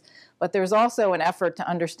populations. But there's also an effort to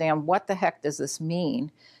understand what the heck does this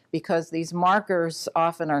mean, because these markers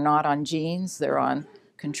often are not on genes, they're on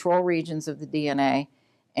control regions of the DNA,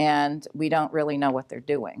 and we don't really know what they're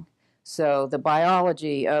doing. So the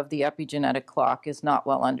biology of the epigenetic clock is not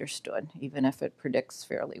well understood, even if it predicts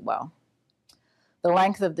fairly well. The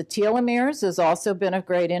length of the telomeres has also been of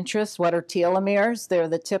great interest. What are telomeres? They're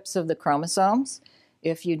the tips of the chromosomes.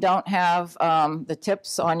 If you don't have the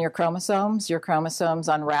tips on your chromosomes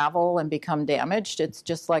unravel and become damaged. It's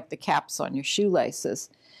just like the caps on your shoelaces.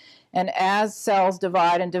 And as cells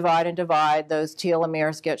divide and divide and divide, those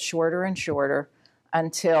telomeres get shorter and shorter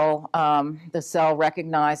until the cell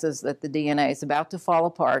recognizes that the DNA is about to fall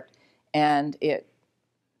apart, and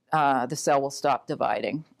the cell will stop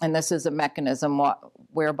dividing. And this is a mechanism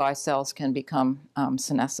whereby cells can become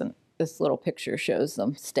senescent. This little picture shows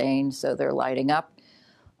them stained, so they're lighting up.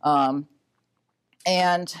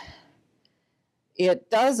 And it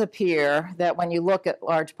does appear that when you look at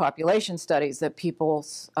large population studies, that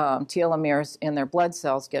people's telomeres in their blood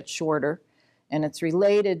cells get shorter, and it's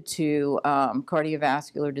related to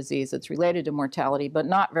cardiovascular disease. It's related to mortality, but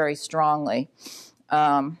not very strongly.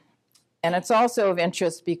 And it's also of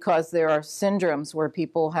interest because there are syndromes where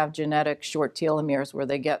people have genetic short telomeres where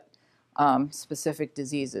they get specific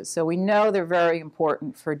diseases. So we know they're very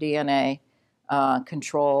important for DNA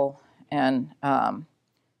control and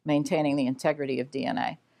maintaining the integrity of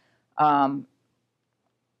DNA.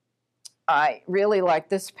 I really like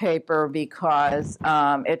this paper because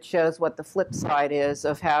it shows what the flip side is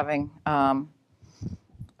of having a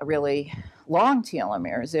really long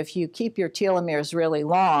telomeres. If you keep your telomeres really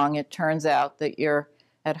long, it turns out that you're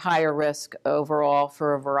at higher risk overall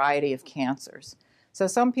for a variety of cancers. So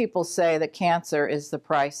some people say that cancer is the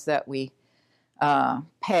price that we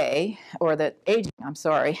pay, or that aging, I'm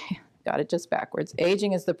sorry, got it just backwards.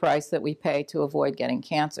 Aging is the price that we pay to avoid getting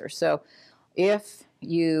cancer. So if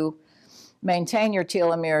you maintain your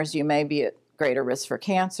telomeres, you may be at greater risk for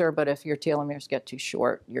cancer, but if your telomeres get too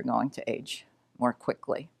short, you're going to age more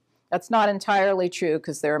quickly. That's not entirely true,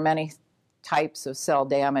 because there are many types of cell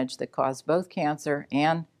damage that cause both cancer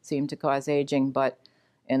and seem to cause aging, but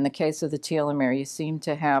in the case of the telomere, you seem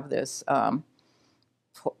to have this,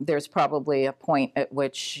 there's probably a point at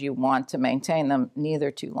which you want to maintain them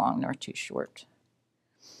neither too long nor too short.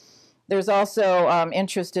 There's also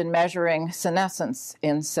interest in measuring senescence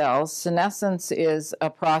in cells. Senescence is a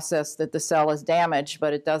process that the cell is damaged,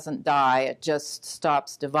 but it doesn't die, it just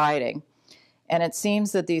stops dividing. And it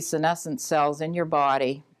seems that these senescent cells in your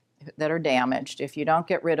body that are damaged, if you don't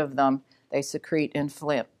get rid of them, they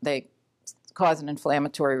they cause an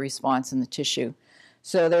inflammatory response in the tissue.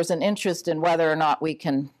 So there's an interest in whether or not we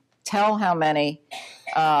can tell how many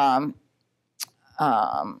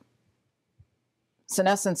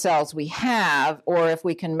senescent cells we have, or if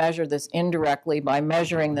we can measure this indirectly by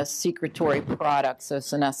measuring the secretory products of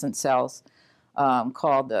senescent cells,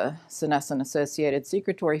 called the senescent-associated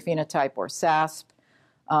secretory phenotype, or SASP,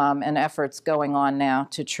 and efforts going on now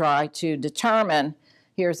to try to determine,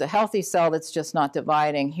 here's a healthy cell that's just not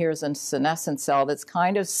dividing, here's a senescent cell that's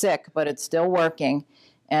kind of sick, but it's still working,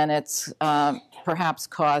 and it's perhaps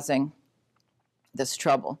causing this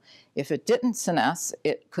trouble. If it didn't senesce,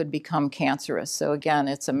 it could become cancerous. So again,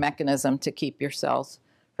 it's a mechanism to keep your cells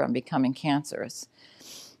from becoming cancerous.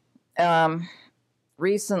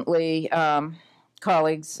 Recently,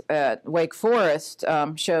 colleagues at Wake Forest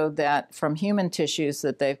showed that from human tissues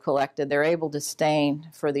that they've collected, they're able to stain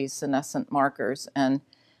for these senescent markers. And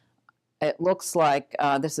it looks like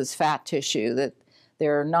this is fat tissue, that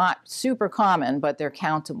they're not super common, but they're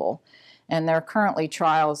countable. And there are currently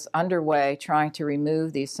trials underway trying to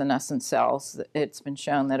remove these senescent cells. It's been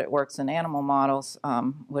shown that it works in animal models.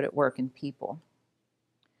 Would it work in people?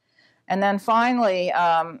 And then finally,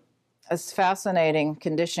 a fascinating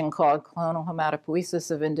condition called clonal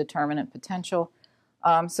hematopoiesis of indeterminate potential.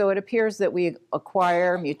 So it appears that we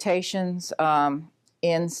acquire mutations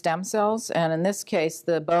in stem cells, and in this case,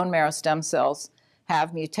 the bone marrow stem cells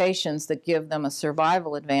have mutations that give them a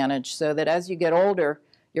survival advantage, so that as you get older,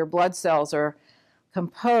 your blood cells are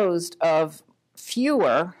composed of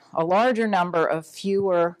a larger number of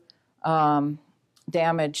fewer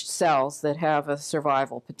damaged cells that have a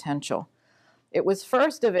survival potential. It was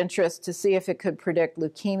first of interest to see if it could predict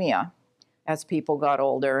leukemia as people got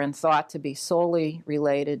older, and thought to be solely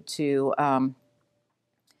related to a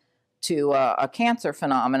cancer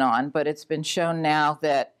phenomenon, but it's been shown now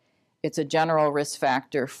that it's a general risk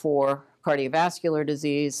factor for cardiovascular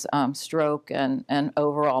disease, stroke, and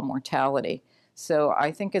overall mortality. So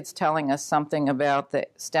I think it's telling us something about the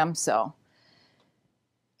stem cell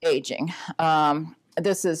aging.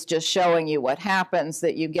 This is just showing you what happens,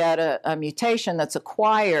 that you get a mutation that's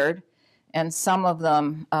acquired, and some of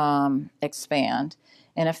them expand.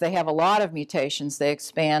 And if they have a lot of mutations, they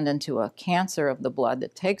expand into a cancer of the blood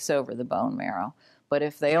that takes over the bone marrow. But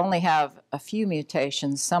if they only have a few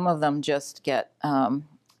mutations, some of them just get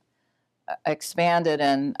expanded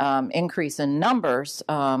and increase in numbers,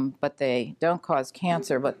 but they don't cause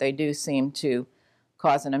cancer, but they do seem to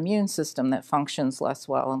cause an immune system that functions less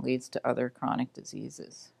well and leads to other chronic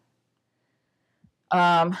diseases.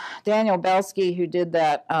 Daniel Belsky, who did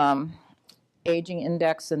that aging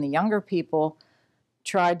index in the younger people,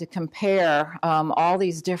 tried to compare all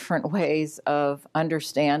these different ways of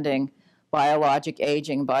understanding biologic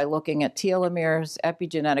aging by looking at telomeres,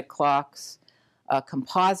 epigenetic clocks, a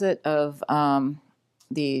composite of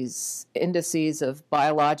these indices of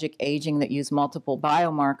biologic aging that use multiple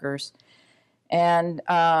biomarkers. And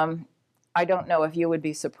I don't know if you would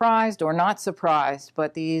be surprised or not surprised,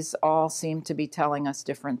 but these all seem to be telling us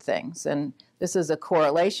different things. And this is a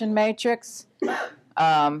correlation matrix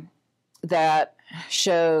that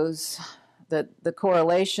shows that the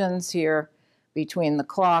correlations here between the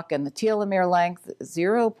clock and the telomere length,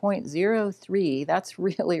 0.03. That's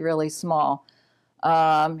really, really small.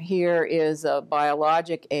 Here is a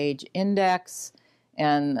biologic age index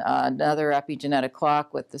and another epigenetic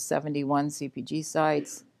clock with the 71 CpG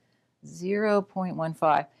sites,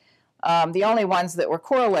 0.15. The only ones that were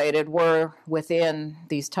correlated were within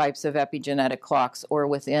these types of epigenetic clocks or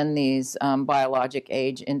within these biologic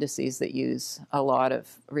age indices that use a lot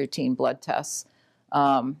of routine blood tests.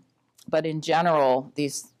 But in general,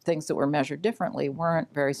 these things that were measured differently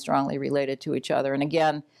weren't very strongly related to each other. And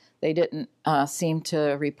again, they didn't seem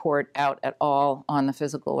to report out at all on the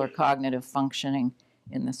physical or cognitive functioning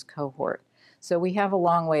in this cohort. So we have a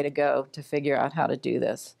long way to go to figure out how to do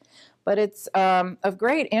this. But it's of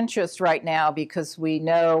great interest right now because we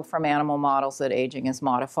know from animal models that aging is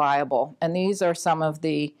modifiable. And these are some of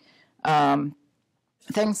the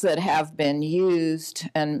things that have been used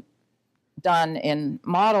and done in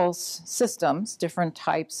models, systems, different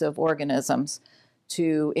types of organisms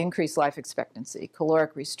to increase life expectancy.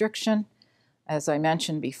 Caloric restriction, as I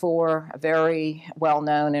mentioned before, a very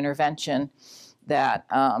well-known intervention that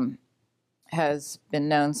has been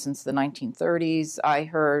known since the 1930s. I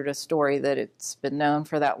heard a story that it's been known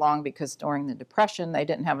for that long because during the Depression, they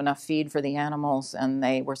didn't have enough feed for the animals, and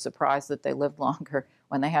they were surprised that they lived longer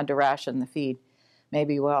when they had to ration the feed.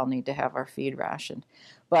 Maybe we all need to have our feed rationed.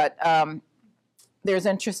 But there's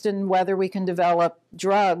interest in whether we can develop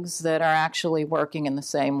drugs that are actually working in the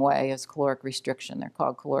same way as caloric restriction. They're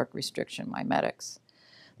called caloric restriction mimetics.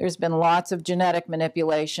 There's been lots of genetic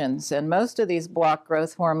manipulations, and most of these block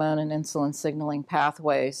growth hormone and insulin signaling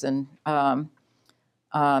pathways, and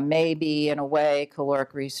maybe, in a way,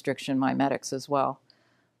 caloric restriction mimetics as well.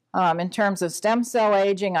 In terms of stem cell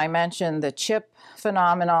aging, I mentioned the CHIP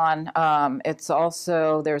phenomenon. It's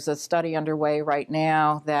also, there's a study underway right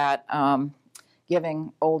now that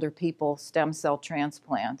giving older people stem cell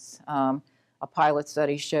transplants. A pilot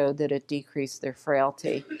study showed that it decreased their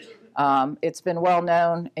frailty. It's been well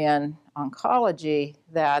known in oncology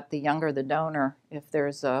that the younger the donor, if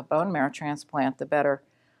there's a bone marrow transplant, the better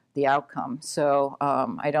the outcome. So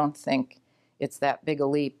I don't think it's that big a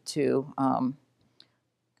leap to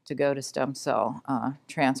go to stem cell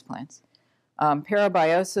transplants.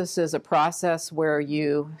 Parabiosis is a process where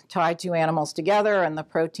you tie two animals together and the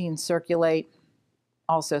proteins circulate.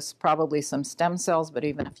 Also probably some stem cells, but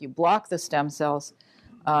even if you block the stem cells,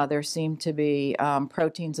 there seem to be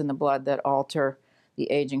proteins in the blood that alter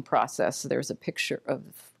the aging process. So there's a picture of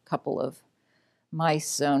a couple of mice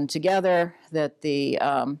sewn together that the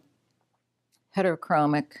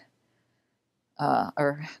heterochromic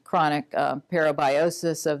or chronic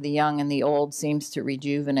parabiosis of the young and the old seems to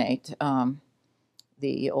rejuvenate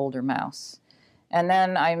the older mouse. And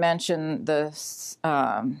then I mentioned this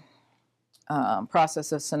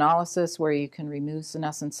process of senolysis, where you can remove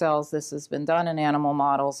senescent cells. This has been done in animal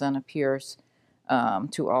models and appears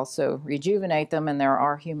to also rejuvenate them, and there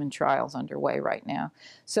are human trials underway right now.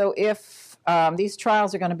 So if these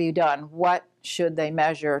trials are going to be done, what should they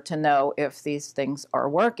measure to know if these things are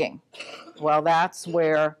working? Well, that's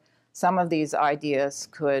where some of these ideas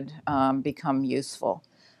could become useful.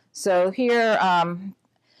 So here,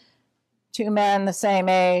 two men the same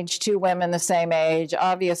age, two women the same age.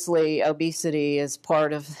 Obviously, obesity is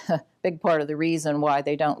a big part of the reason why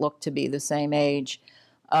they don't look to be the same age.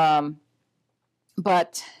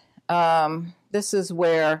 But this is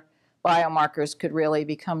where biomarkers could really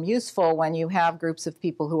become useful when you have groups of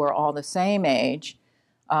people who are all the same age,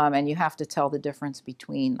 and you have to tell the difference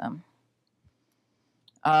between them.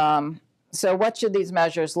 So what should these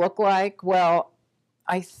measures look like? Well,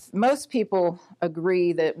 most people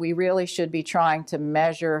agree that we really should be trying to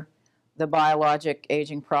measure the biologic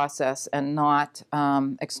aging process and not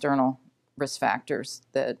external risk factors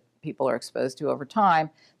that people are exposed to over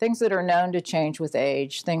time, things that are known to change with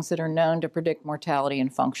age, things that are known to predict mortality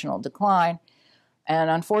and functional decline.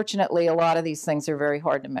 And unfortunately, a lot of these things are very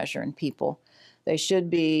hard to measure in people. They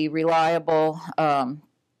should be reliable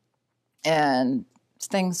and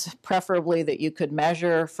things preferably that you could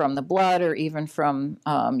measure from the blood or even from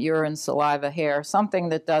urine, saliva, hair, something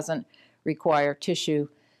that doesn't require tissue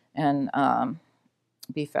and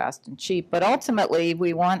be fast and cheap. But ultimately,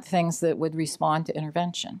 we want things that would respond to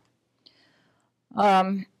intervention.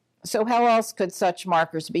 So how else could such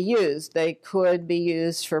markers be used? They could be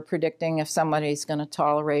used for predicting if somebody's going to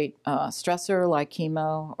tolerate stressor like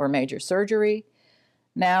chemo or major surgery.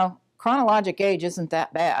 Now, chronologic age isn't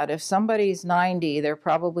that bad. If somebody's 90, they're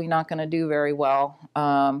probably not going to do very well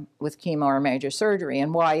with chemo or major surgery.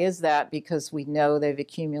 And why is that? Because we know they've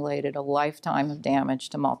accumulated a lifetime of damage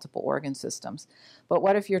to multiple organ systems. But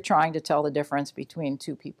what if you're trying to tell the difference between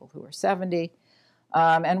two people who are 70?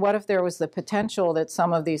 And what if there was the potential that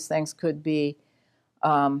some of these things could be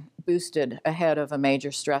boosted ahead of a major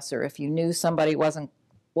stressor? If you knew somebody wasn't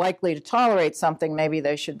likely to tolerate something, maybe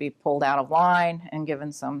they should be pulled out of line and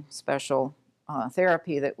given some special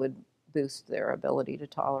therapy that would boost their ability to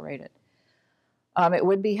tolerate it. It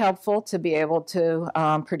would be helpful to be able to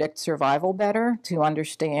predict survival better, to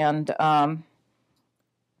understand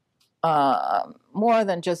more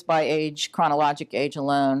than just by age, chronologic age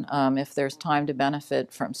alone, if there's time to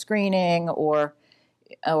benefit from screening or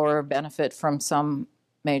benefit from some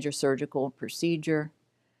major surgical procedure.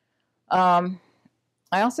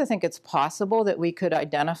 I also think it's possible that we could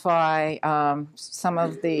identify some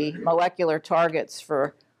of the molecular targets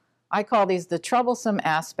for, I call these the troublesome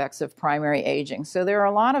aspects of primary aging. So there are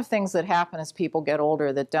a lot of things that happen as people get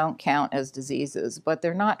older that don't count as diseases, but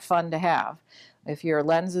they're not fun to have. If your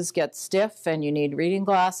lenses get stiff and you need reading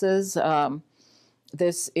glasses,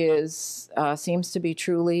 this seems to be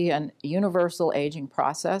truly a universal aging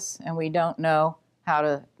process, and we don't know how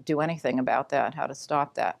to do anything about that, how to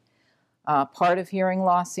stop that. Part of hearing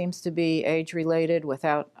loss seems to be age-related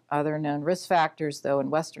without other known risk factors, though in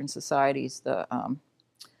Western societies, the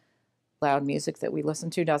loud music that we listen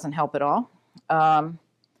to doesn't help at all.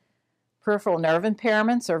 Peripheral nerve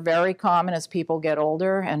impairments are very common as people get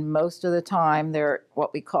older, and most of the time they're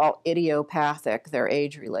what we call idiopathic. They're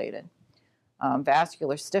age-related.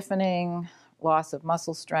 Vascular stiffening, loss of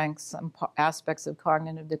muscle strength, some aspects of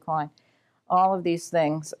cognitive decline. All of these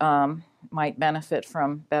things might benefit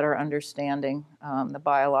from better understanding the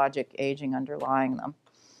biologic aging underlying them.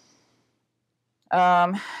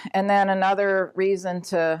 And then another reason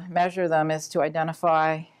to measure them is to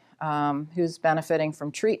identify who's benefiting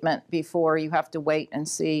from treatment before you have to wait and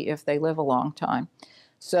see if they live a long time.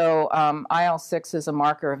 So IL-6 is a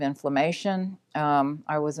marker of inflammation.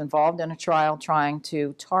 I was involved in a trial trying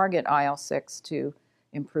to target IL-6 to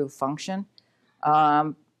improve function.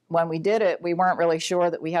 When we did it, we weren't really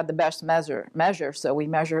sure that we had the best measure, so we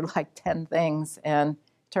measured like 10 things, and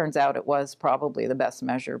turns out it was probably the best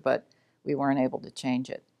measure, but we weren't able to change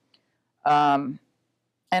it. And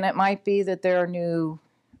it might be that there are new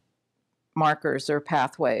markers or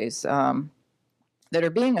pathways that are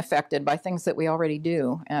being affected by things that we already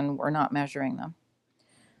do, and we're not measuring them.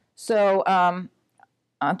 So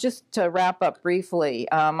just to wrap up briefly,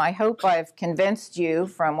 I hope I've convinced you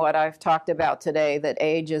from what I've talked about today that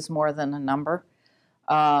age is more than a number,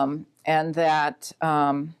 and that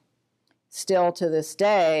still to this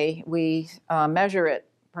day we measure it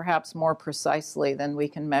perhaps more precisely than we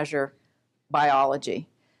can measure biology.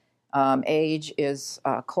 Age is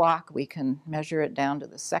a clock. We can measure it down to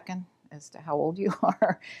the second as to how old you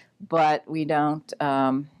are, but we don't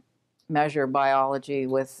measure biology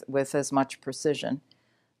with as much precision.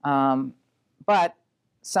 But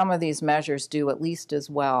some of these measures do at least as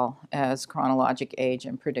well as chronologic age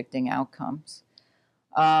in predicting outcomes.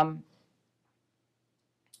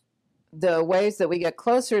 The ways that we get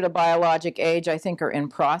closer to biologic age, I think, are in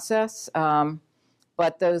process.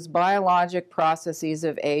 But those biologic processes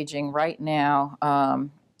of aging right now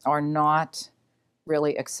are not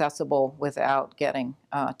really accessible without getting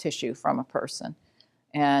tissue from a person.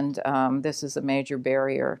 And this is a major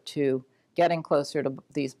barrier to getting closer to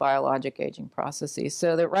these biologic aging processes.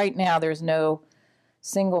 So that right now there's no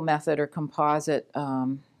single method or composite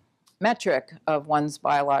metric of one's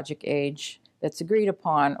biologic age that's agreed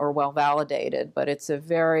upon or well validated, but it's a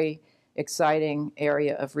very exciting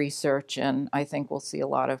area of research, and I think we'll see a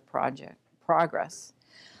lot of progress.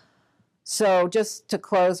 So just to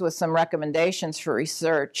close with some recommendations for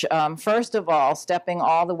research, first of all, stepping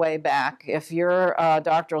all the way back, if you're a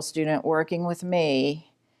doctoral student working with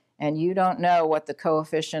me and you don't know what the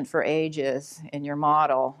coefficient for age is in your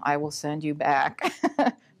model, I will send you back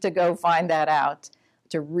to go find that out,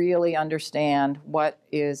 to really understand what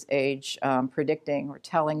is age predicting or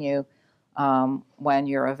telling you when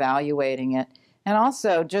you're evaluating it. And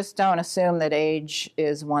also, just don't assume that age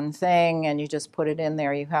is one thing and you just put it in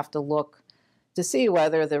there. You have to look to see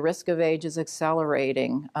whether the risk of age is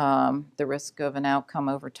accelerating the risk of an outcome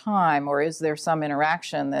over time, or is there some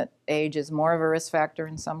interaction that age is more of a risk factor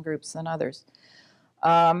in some groups than others.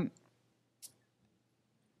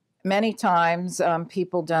 Many times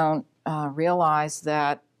people don't realize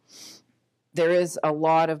that there is a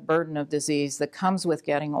lot of burden of disease that comes with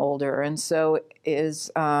getting older, and so is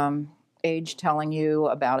age telling you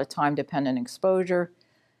about a time-dependent exposure?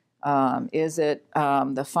 Is it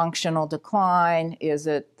the functional decline? Is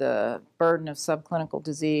it the burden of subclinical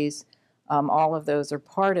disease? All of those are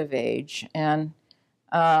part of age. And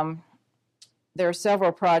there are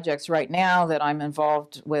several projects right now that I'm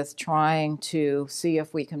involved with trying to see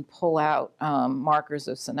if we can pull out markers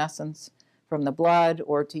of senescence from the blood,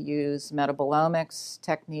 or to use metabolomics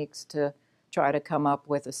techniques to try to come up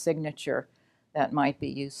with a signature that might be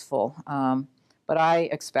useful. But I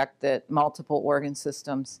expect that multiple organ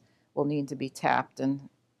systems will need to be tapped and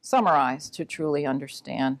summarized to truly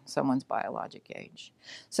understand someone's biologic age.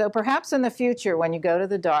 So perhaps in the future, when you go to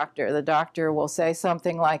the doctor will say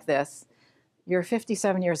something like this: "You're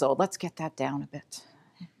 57 years old, let's get that down a bit."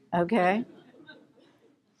 Okay?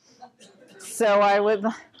 So I would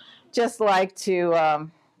just like to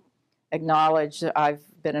acknowledge that I've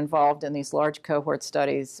been involved in these large cohort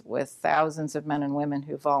studies with thousands of men and women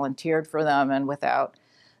who volunteered for them, and without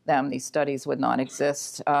them, these studies would not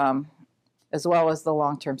exist, as well as the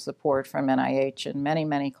long-term support from NIH and many,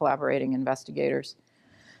 many collaborating investigators,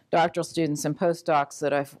 doctoral students, and postdocs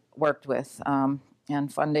that I've worked with,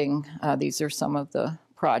 and funding. These are some of the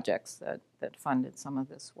projects that funded some of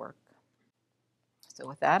this work. So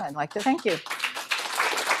with that, I'd like to thank you.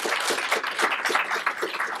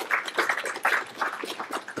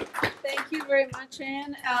 Thank you very much,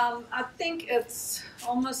 Anne. I think it's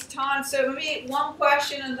almost time, so maybe one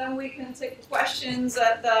question, and then we can take the questions.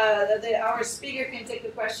 Our speaker can take the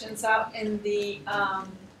questions out in the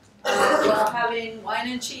while having wine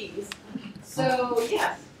and cheese. So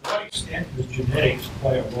yes. To what extent does genetics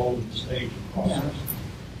play a role in the staging process?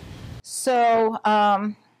 So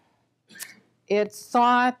it's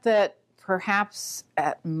thought that perhaps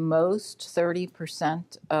at most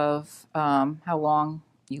 30% of how long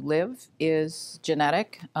you live is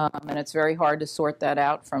genetic, and it's very hard to sort that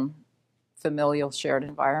out from familial shared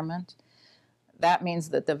environment. That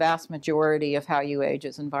means that the vast majority of how you age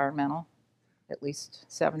is environmental, at least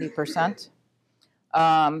 70%.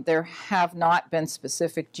 There have not been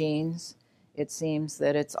specific genes. It seems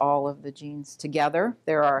that it's all of the genes together.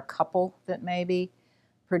 There are a couple that maybe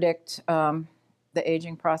predict the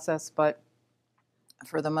aging process, but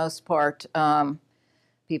for the most part,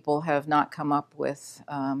 people have not come up with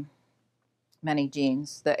many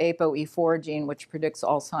genes. The ApoE4 gene, which predicts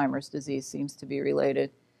Alzheimer's disease, seems to be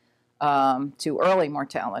related to early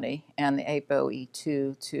mortality, and the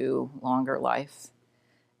ApoE2 to longer life.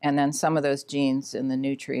 And then some of those genes in the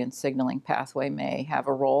nutrient signaling pathway may have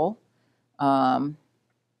a role,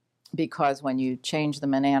 because when you change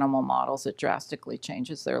them in animal models, it drastically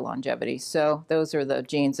changes their longevity. So those are the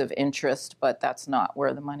genes of interest, but that's not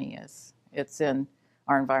where the money is. It's in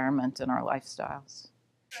our environment and our lifestyles.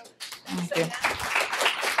 Thank you.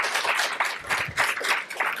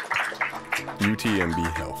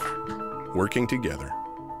 UTMB Health, working together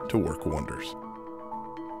to work wonders.